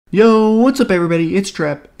Yo, what's up everybody, it's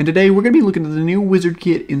Trap, and today we're going to be looking at the new wizard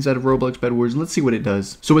kit inside of ROBLOX BEDWARS. Let's see what it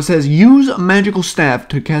does. So it says, use a magical staff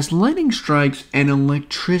to cast lightning strikes and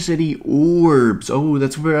electricity orbs. Oh,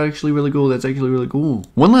 that's actually really cool,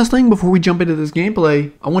 One last thing before we jump into this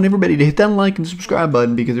gameplay, I want everybody to hit that like and subscribe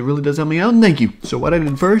button because it really does help me out, and thank you. So what I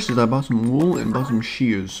did first is I bought some wool and bought some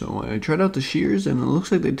shears. So I tried out the shears and it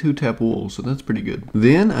looks like they 2-tap wool, so that's pretty good.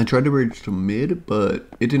 Then I tried to bridge to mid, but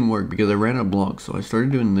it didn't work because I ran out of blocks, so I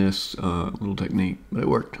started doing this little technique, but it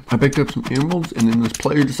worked. I picked up some emeralds and then this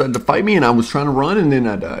player decided to fight me and I was trying to run and then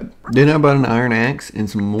I died. Then I bought an iron axe and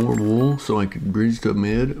some more wool so I could bridge to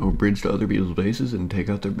mid or bridge to other people's bases and take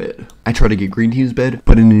out their bed. I try to get green team's bed,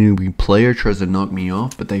 but a newbie player tries to knock me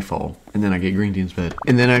off, but they fall. And then I get green team's bed.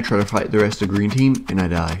 And then I try to fight the rest of green team and I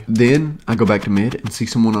die. Then I go back to mid and see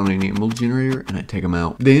someone on an emerald generator and I take them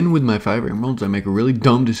out. Then with my 5 emeralds I make a really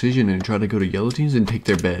dumb decision and try to go to yellow teams and take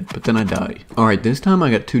their bed, but then I die. Alright, this time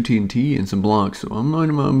I got 2 TNT and some blocks, so I'm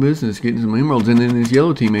minding my own business getting some emeralds, and then this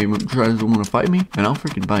yellow teammate tries to want to fight me and I'll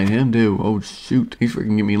freaking fight him too. Oh shoot, he's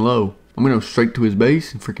freaking get me low. I'm gonna go straight to his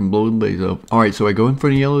base and freaking blow the base up. Alright, so I go in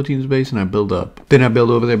front of yellow team's base and I build up. Then I build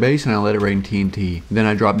over their base and I let it rain TNT. Then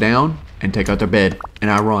I drop down and take out their bed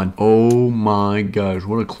and I run. Oh my gosh,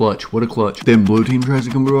 what a clutch, what a clutch. Then blue team tries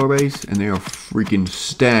to come to our base and they are freaking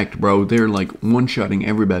stacked, bro. They're like one-shotting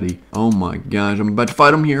everybody. Oh my gosh, I'm about to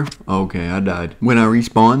fight them here. Okay, I died. When I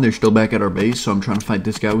respawn, they're still back at our base, so I'm trying to fight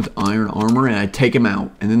this guy with iron armor and I take him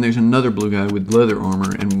out. And then there's another blue guy with leather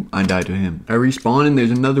armor and I die to him. I respawn and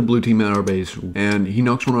there's another blue team at our base and he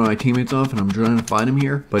knocks one of my teammates off and I'm trying to fight him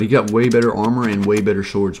here, but he got way better armor and way better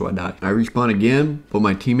sword, so I die. I respawn again, but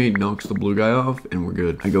my teammate knocks the blue guy off and we're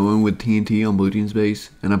good. I go in with TNT on blue team's base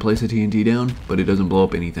and I place a TNT down, but it doesn't blow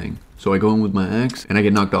up anything. So I go in with my axe and I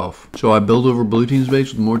get knocked off. So I build over blue team's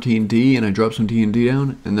base with more TNT and I drop some TNT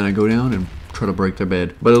down and then I go down and try to break their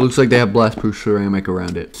bed. But it looks like they have blast proof ceramic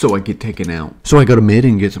around it, so I get taken out. So I go to mid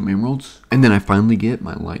and get some emeralds, and then I finally get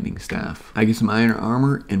my lightning staff. I get some iron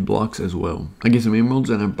armor and blocks as well. I get some emeralds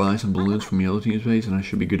and I buy some balloons from yellow team's base and I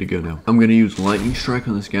should be good to go now. I'm gonna use lightning strike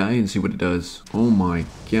on this guy and see what it does. Oh my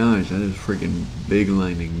gosh, that is freaking big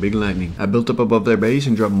lightning, big lightning. I built up above their base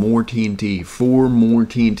and dropped more TNT, 4 more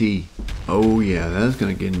TNT. Oh yeah, that's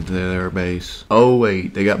gonna get into their base. Oh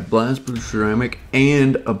wait, they got blast proof ceramic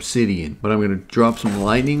and obsidian, but I'm gonna drop some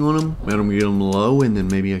lightning on them, let them get them low, and then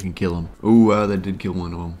maybe I can kill them. Ooh, wow, that did kill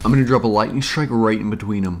one of them. I'm gonna drop a lightning strike right in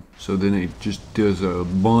between them, so then it just does a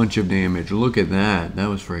bunch of damage. Look at that, that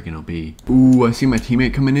was freaking OP. Ooh, I see my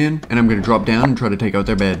teammate coming in, and I'm gonna drop down and try to take out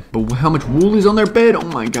their bed. But how much wool is on their bed? Oh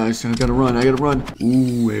my gosh, I gotta run,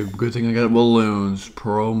 Ooh, good thing I got balloons.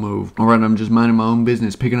 Pro move. Alright, I'm just minding my own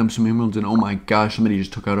business, picking up some emeralds, and oh my gosh, somebody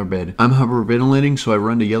just took out our bed. I'm hyperventilating, so I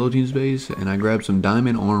run to yellow team's base, and I grab some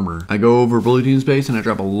diamond armor. I go over blue team's base, and I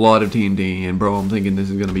drop a lot of TNT, and bro, I'm thinking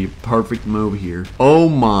this is gonna be a perfect move here. Oh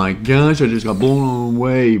my gosh, I just got blown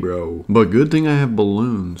away, bro. But good thing I have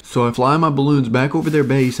balloons. So I fly my balloons back over their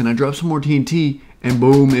base, and I drop some more TNT, and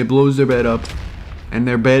boom, it blows their bed up. And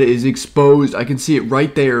their bed is exposed. I can see it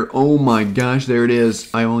right there. Oh my gosh, there it is.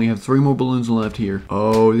 I only have 3 more balloons left here.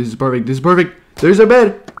 Oh, this is perfect. This is perfect. There's their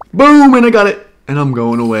bed. Boom, and I got it. And I'm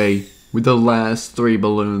going away with the last 3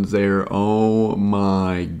 balloons there. Oh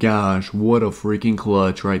my gosh, what a freaking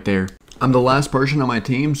clutch right there. I'm the last person on my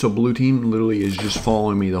team, so blue team literally is just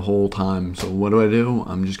following me the whole time. So what do?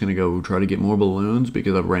 I'm just gonna go try to get more balloons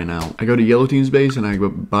because I've ran out. I go to yellow team's base and I go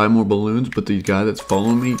buy more balloons, but the guy that's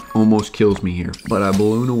following me almost kills me here. But I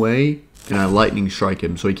balloon away and I lightning strike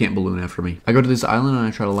him, so he can't balloon after me. I go to this island and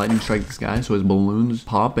I try to lightning strike this guy, so his balloons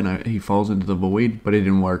pop and he falls into the void, but it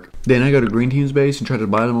didn't work. Then I go to green team's base and try to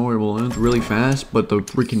buy them more balloons really fast, but the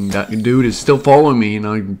freaking dude is still following me and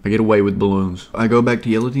I get away with balloons. I go back to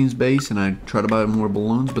yellow team's base and I try to buy more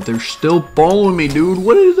balloons, but they're still following me, dude.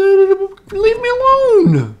 What is it? Leave me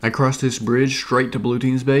alone! I cross this bridge straight to blue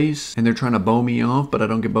team's base and they're trying to bow me off, but I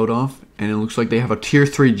don't get bowed off. And it looks like they have a tier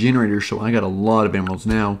 3 generator, so I got a lot of emeralds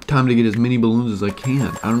now. Time to get as many balloons as I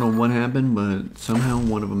can. I don't know what happened, but somehow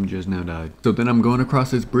one of them just now died. So then I'm going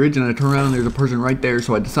across this bridge and I turn around and there's a person right there,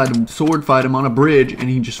 so I decide to sword fight him on a bridge and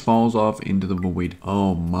he just falls off into the void.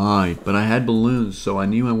 Oh my, but I had balloons, so I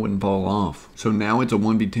knew I wouldn't fall off. So now it's a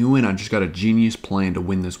 1v2 and I just got a genius plan to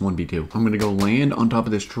win this 1v2. I'm gonna go land on top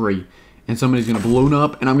of this tree and somebody's gonna balloon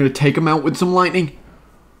up and I'm gonna take him out with some lightning.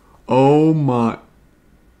 Oh my.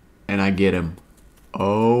 And I get him.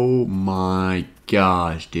 Oh my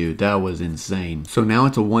gosh, dude, that was insane. So now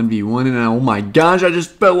it's a 1v1 and oh my gosh, I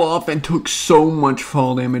just fell off and took so much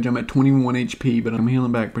fall damage. I'm at 21 HP, but I'm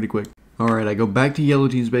healing back pretty quick. Alright, I go back to yellow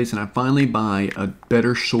team's base and I finally buy a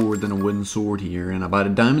better sword than a wooden sword here. And I buy a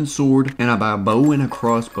diamond sword and I buy a bow and a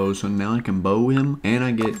crossbow. So now I can bow him and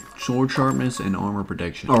I get sword sharpness and armor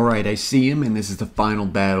protection. Alright, I see him and this is the final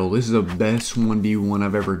battle. This is the best 1v1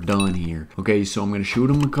 I've ever done here. Okay, so I'm going to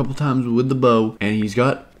shoot him a couple times with the bow. And he's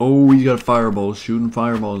got a fireball, shooting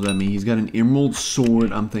fireballs at me. He's got an emerald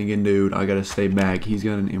sword. I'm thinking, dude, I got to stay back. He's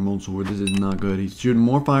got an emerald sword. This is not good. He's shooting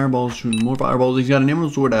more fireballs, He's got an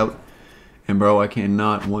emerald sword out. And bro, I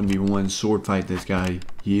cannot 1v1 sword fight this guy.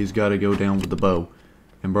 He has got to go down with the bow.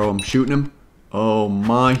 And bro, I'm shooting him. Oh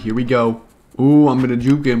my, here we go. Ooh, I'm going to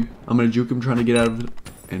juke him. Trying to get out of it.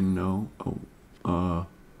 And no.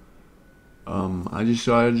 I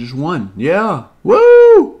just won. Yeah.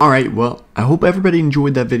 Woo! Alright, well, I hope everybody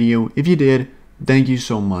enjoyed that video. If you did, thank you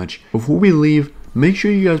so much. Before we leave, make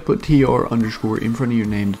sure you guys put TR_ in front of your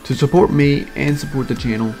name to support me and support the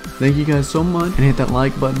channel. Thank you guys so much, and hit that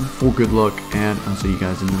like button for good luck, and I'll see you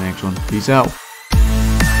guys in the next one. Peace out.